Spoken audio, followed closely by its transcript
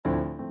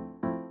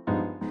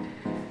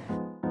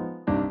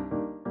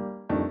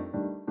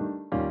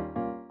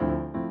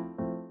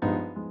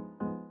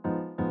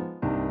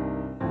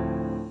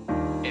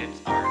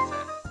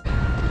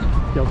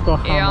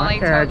Yokohama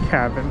Air took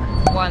Cabin.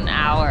 1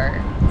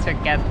 hour to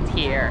get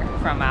here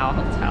from our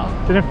hotel.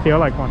 Didn't feel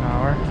like 1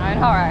 hour. I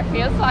know, right?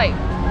 Feels like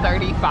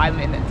 35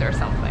 minutes or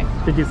something.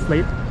 Did you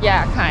sleep?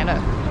 Yeah, kind of.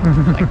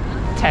 Like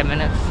 10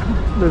 minutes.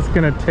 This is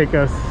gonna take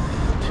us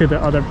to the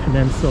other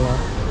peninsula.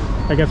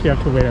 I guess we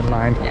have to wait in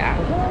line. Yeah.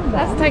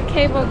 Let's take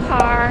cable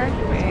car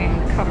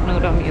in Cup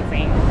Noodle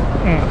Museum.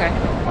 Okay.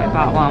 We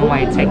bought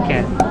one-way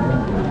ticket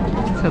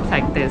to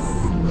take this.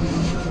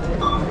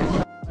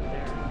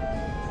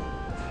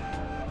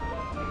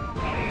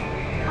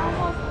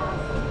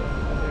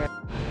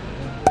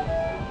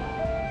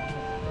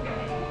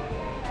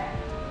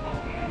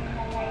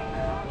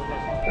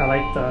 I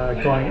like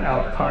the going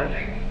out part.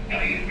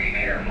 Please be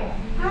careful.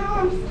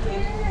 I'm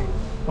scared.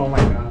 Oh my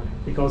god,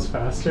 it goes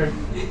faster.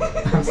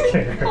 I'm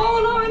scared.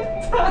 Hold on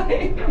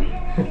tight.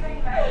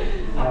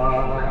 I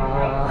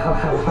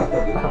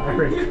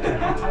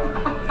regret.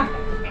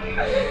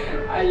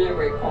 I should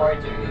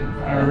record you.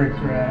 I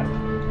regret.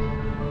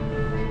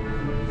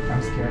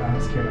 I'm scared,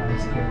 I'm scared, I'm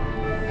scared.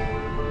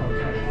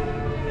 Okay.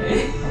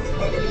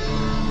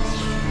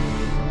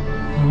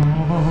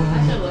 I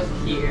should look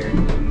here.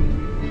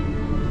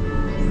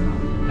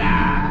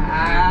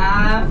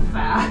 Fast.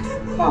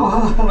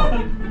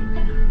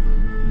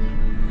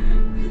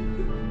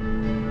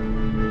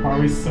 Are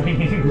we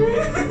swinging?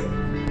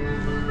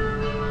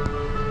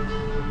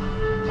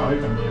 I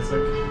like the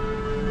music.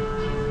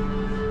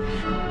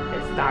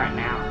 It's dark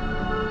now.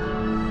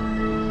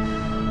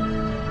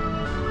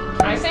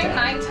 I think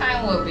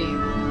nighttime will be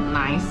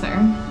nicer.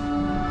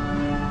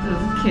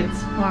 This kids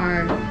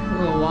park.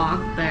 We'll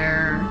walk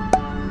there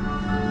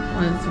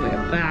once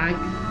we're back.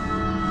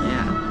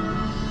 Yeah.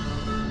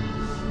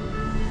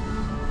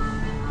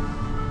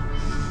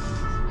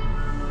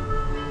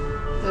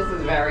 This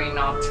is very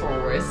not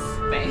tourist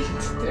thing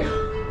to do.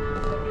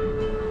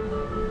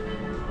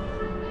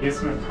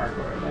 Amusement park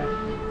over there.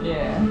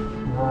 Yeah.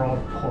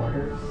 World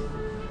Porters.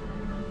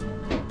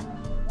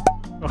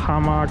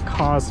 Yokohama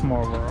Cosmo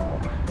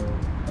World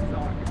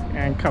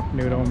and Cup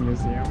Noodle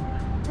Museum.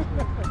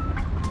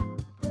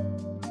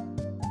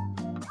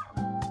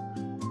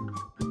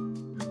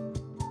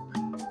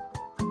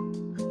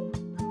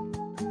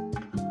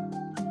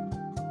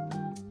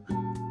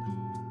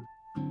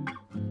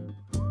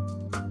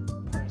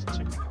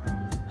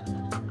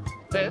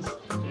 This?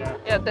 Yeah.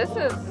 Yeah, this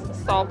is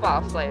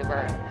soba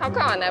flavor. How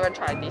come I never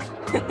tried these?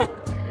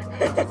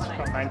 It's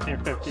from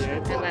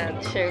 1958. And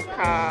then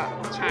chuka,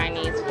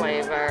 Chinese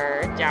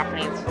flavor,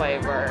 Japanese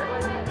flavor.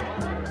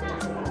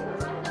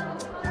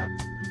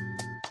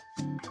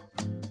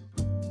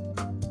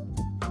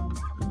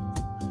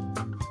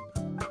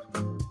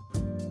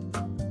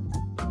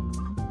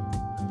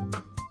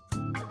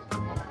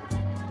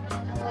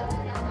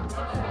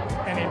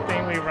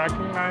 Anything we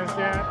recognize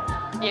yet?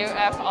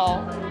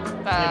 UFO,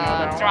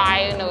 the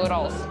dry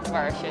noodles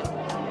version.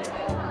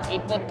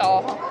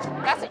 Iputo.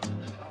 That's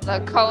the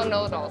cold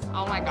noodles.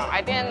 Oh my god,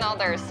 I didn't know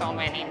there's so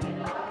many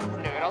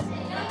noodles.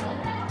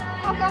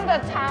 How come the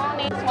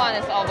Taiwanese one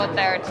is over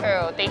there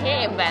too? Did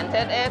he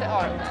invented it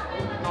or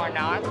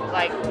not?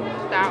 Like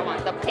that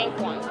one, the pink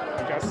one.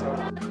 I guess so.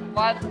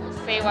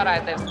 See what I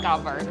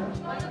discovered.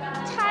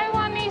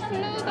 Taiwanese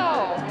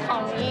noodle,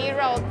 统一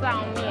肉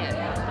燥面.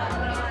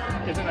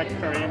 Isn't that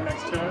Korean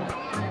next to it?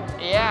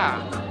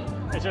 Yeah.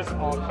 It's just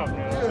all cup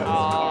noodles.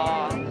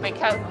 Oh,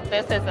 because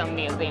this is a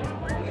museum.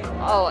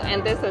 Oh,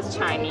 and this is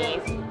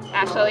Chinese.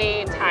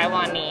 Actually,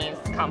 Taiwanese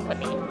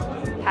company.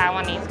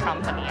 Taiwanese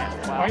company as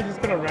Why are well. you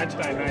just gonna wrench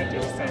that and do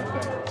the same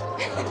thing?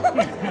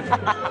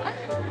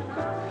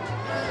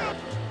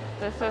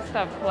 This is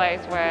the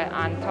place where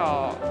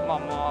Ando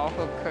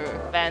Momofuku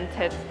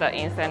invented the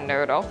instant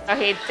noodle. So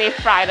he deep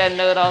fried the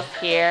noodles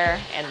here,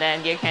 and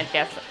then you can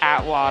just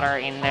add water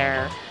in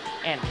there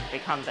and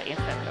become the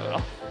instant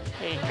noodle.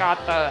 He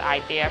got the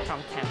idea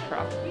from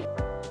tempura.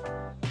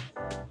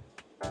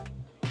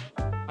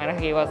 When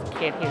he was a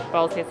kid,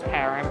 both his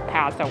parents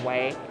passed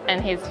away,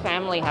 and his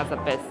family has a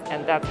business,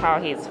 and that's how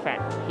he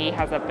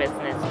has a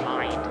business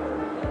mind.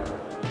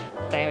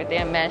 They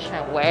didn't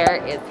mention where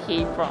is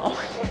he from.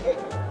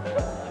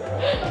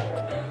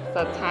 It's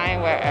a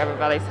time where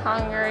everybody's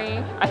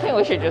hungry. I think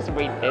we should just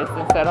read this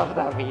instead of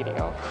that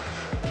video.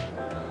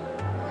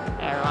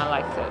 Everyone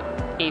likes to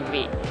eat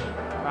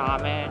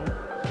ramen.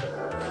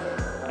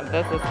 And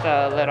this is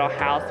the little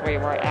house we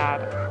were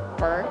at.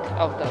 Birth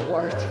of the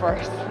world's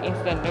first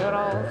instant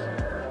noodles.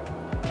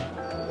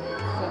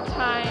 It's a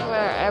time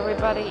where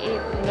everybody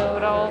eats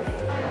noodles.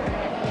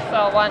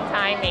 So one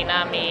time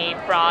Minami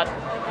brought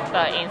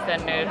the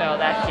instant noodle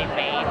that she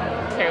made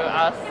to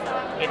us.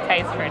 It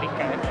tastes pretty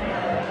good.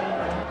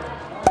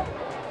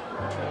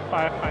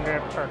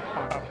 500 per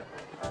cup.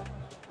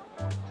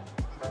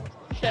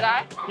 Should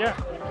I? Yeah.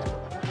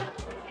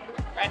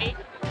 Ready?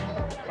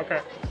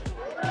 Okay.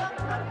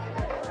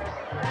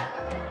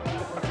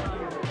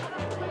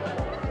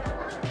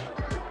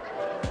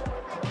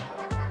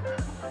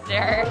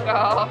 There you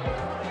go.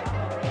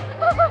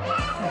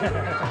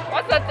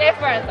 What's the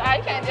difference? I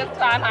can just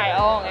find my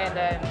own and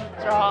then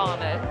draw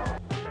on it.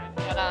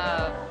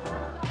 Gonna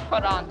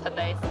put on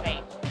today's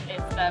date.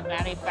 It's the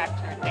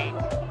manufacturer date.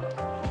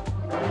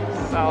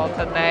 So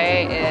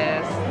today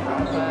is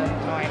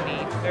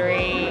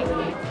 2023.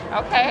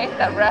 Okay,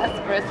 the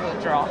rest Chris will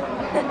draw.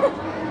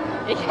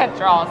 You can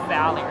draw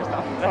Sally or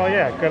something. Oh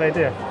yeah, good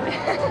idea.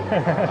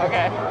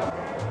 Okay.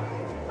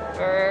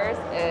 First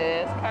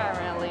is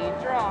currently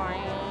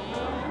drawing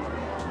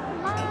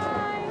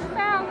my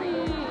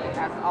Sally.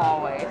 As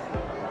always,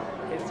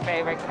 his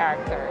favorite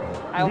character.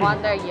 I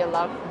wonder you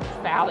love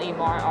Sally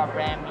more or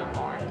Remy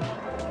more?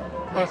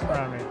 Of course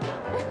Remy.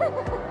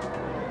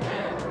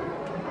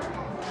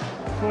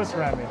 Who's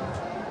Remy?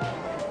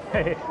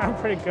 Hey, I'm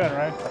pretty good,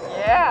 right?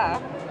 Yeah,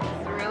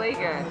 it's really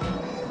good.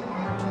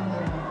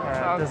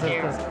 Alright, So this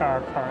cute. is this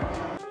car part.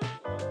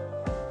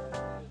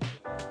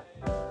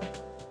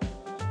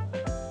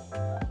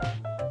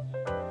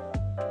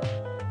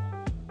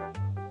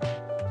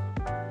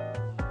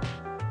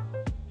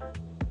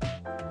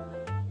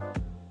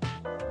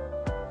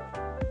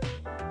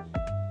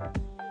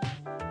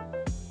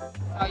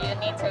 So you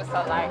need to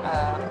select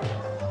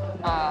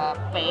a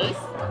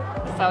base.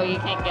 So you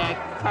can get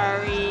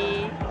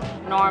curry,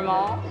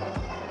 normal,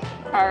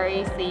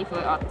 curry,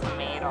 seafood, or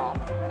tomato.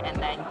 And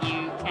then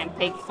you can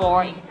pick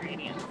 4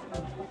 ingredients.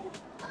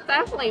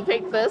 Definitely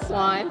pick this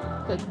one,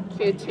 the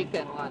cute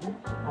chicken one.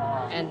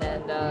 And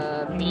then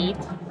the meat,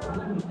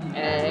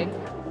 egg,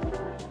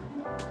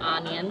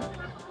 onion.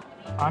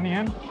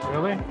 Onion?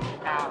 Really?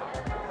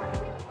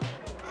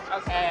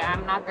 Okay,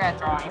 I'm not good at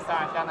drawing, so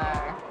I'm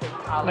gonna do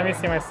color. Let me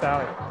see my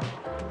Sally.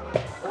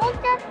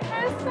 Look at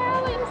this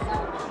Sally, it's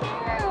so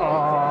cute.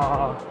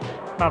 Oh,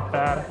 not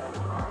bad.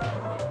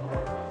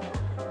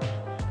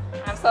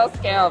 I'm so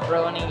scared of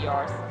ruining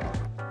yours.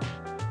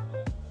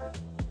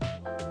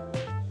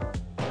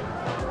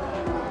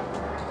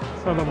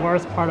 So the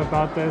worst part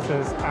about this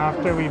is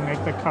after we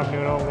make the cup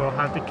noodle, we'll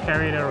have to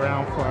carry it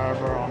around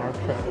forever on our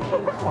trip.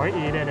 Or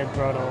eat it and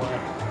throw it away.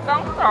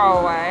 Don't throw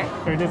away.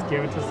 Should we just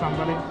give it to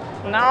somebody?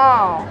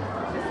 No,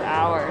 it's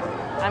ours.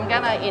 I'm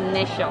gonna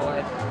initial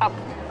it up.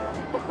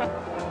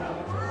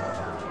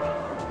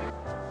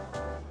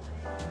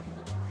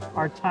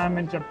 Our time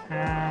in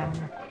Japan.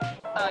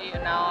 So you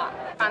know,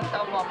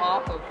 Ando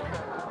Momofuku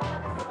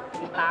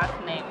last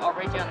name,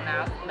 original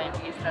last name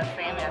is the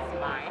same as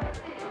mine.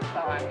 So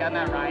I'm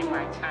gonna write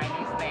my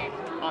Chinese name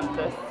on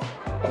this.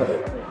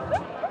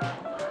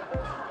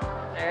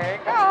 There you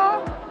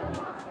go.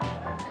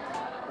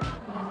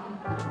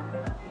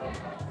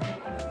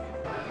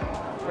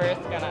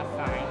 First gonna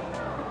sign.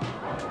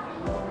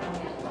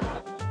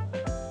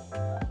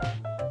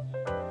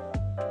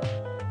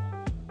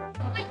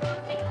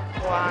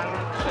 One,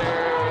 two,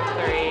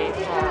 three,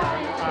 4,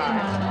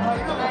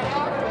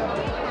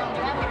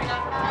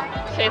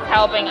 5. She's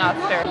helping us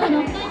too.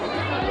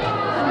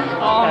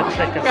 Oh That my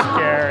chick is God.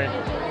 scary.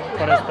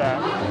 What is that?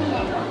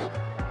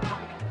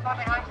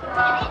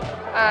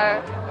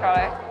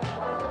 Correct.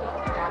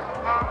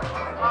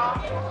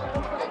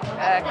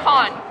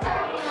 Corn.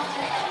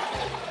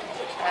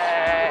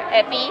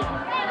 Epi.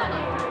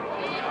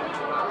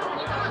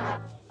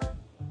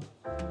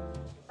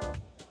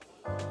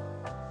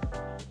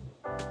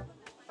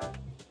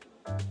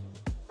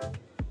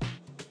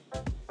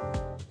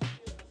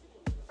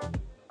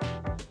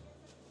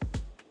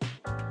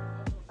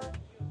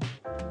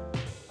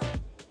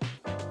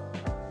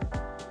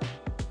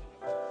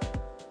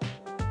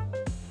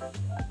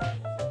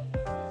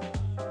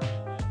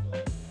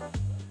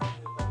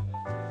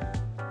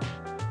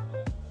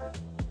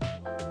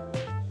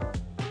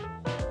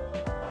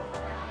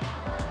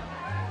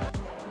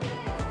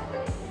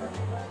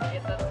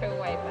 It's a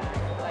two-way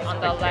bag.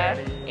 On the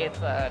left, it's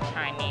a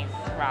Chinese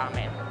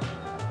ramen.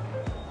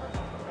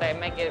 They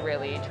make it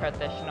really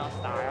traditional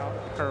style.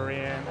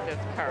 Korean.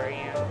 It's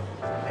Korean.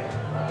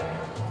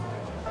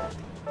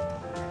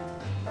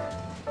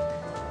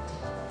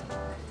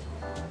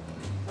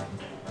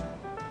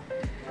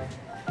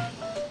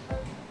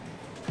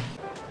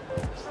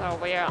 So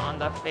we are on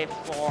the 5th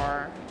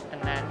floor,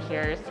 and then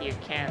here you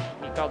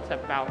go to the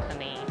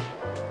balcony,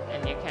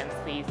 and you can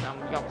see some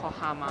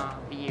Yokohama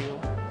view.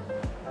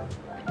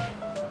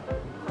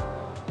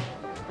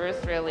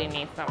 Bruce really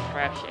needs some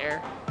fresh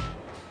air.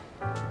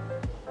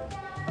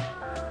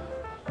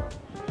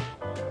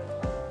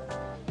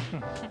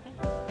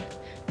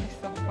 It's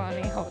so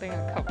funny holding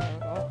a cup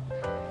noodle.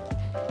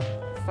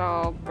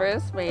 So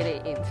Bruce made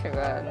it into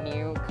a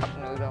new cup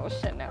noodle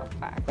Chanel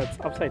pack. But it's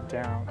upside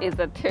down. It's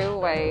a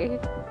two-way,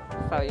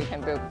 so you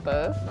can do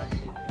this,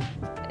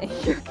 and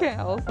you can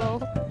also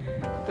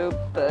do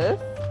this.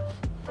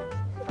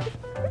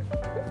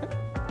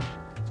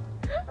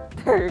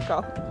 There you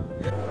go.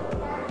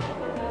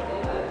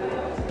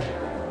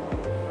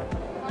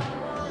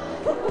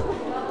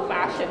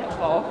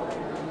 Fashionable.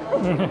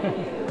 Good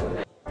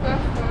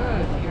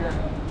food here.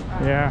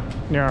 Yeah,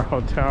 near our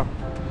hotel.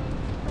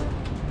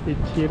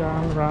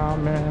 Ichiran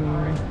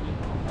Ramen.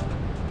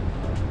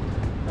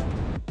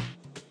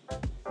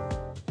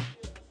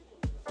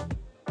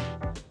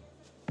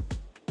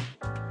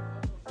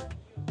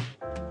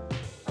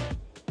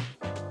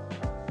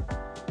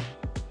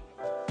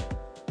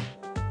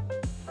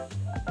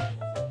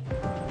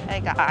 Hey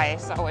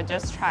guys, so we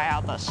just tried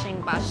out the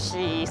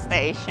Shinbashi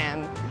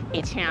Station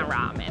Ichiran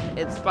Ramen.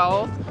 It's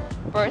both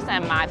Bruce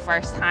and my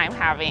first time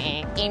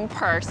having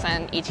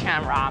in-person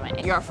Ichiran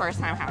Ramen. Your first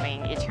time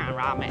having Ichiran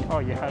Ramen. Oh,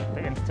 you had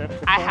the instant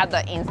before? I had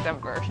the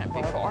instant version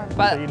before,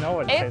 but so you know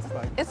what it tastes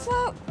like. It's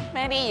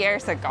many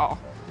years ago.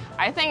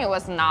 I think it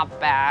was not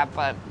bad,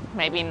 but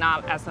maybe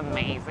not as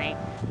amazing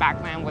back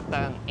then with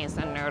the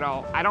instant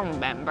noodle. I don't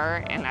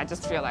remember, and I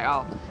just feel like,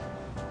 oh,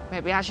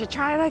 maybe I should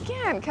try it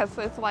again because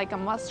it's like a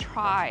must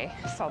try.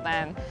 So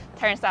then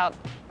turns out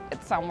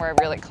it's somewhere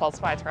really close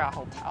by to our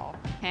hotel.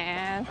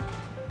 And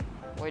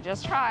we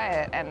just try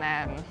it, and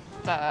then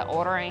the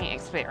ordering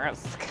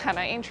experience is kind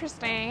of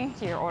interesting.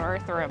 You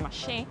order through a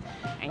machine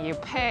and you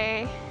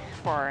pay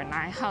for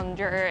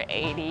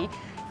 980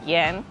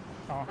 yen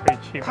pretty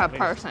cheap per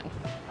person.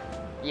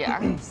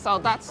 Yeah, so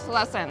that's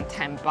less than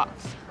 $10.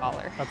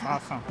 That's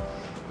awesome.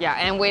 Yeah,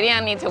 and we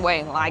didn't need to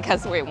wait in line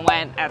because we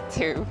went at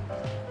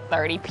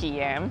 2:30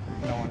 p.m.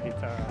 No one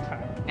eats at that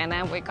time. And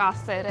then we got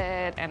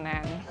seated, and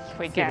then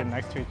we Seated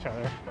next to each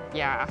other.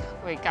 Yeah,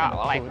 we got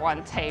like food.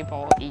 one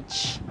table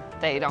each.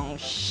 They don't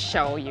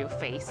show you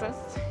faces.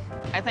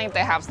 I think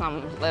they have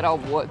some little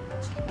wood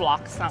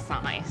blocks and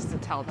signs to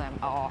tell them,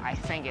 oh, I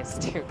think it's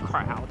too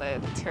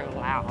crowded, too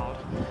loud.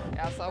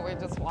 Yeah, so we're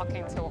just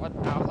walking toward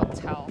our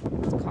hotel.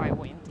 It's quite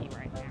windy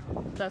right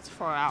now. That's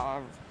for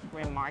our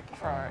remark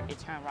for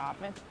Ichiran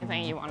Ramen.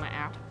 Anything you want to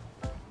add?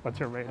 What's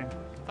your rating?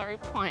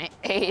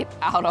 3.8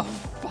 out of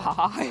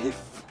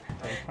 5.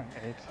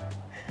 3.8.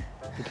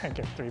 You can't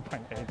give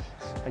 3.8.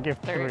 I give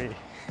 3.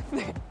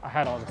 I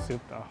had all the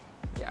soup though.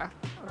 Yeah,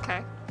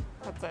 okay,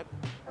 that's it.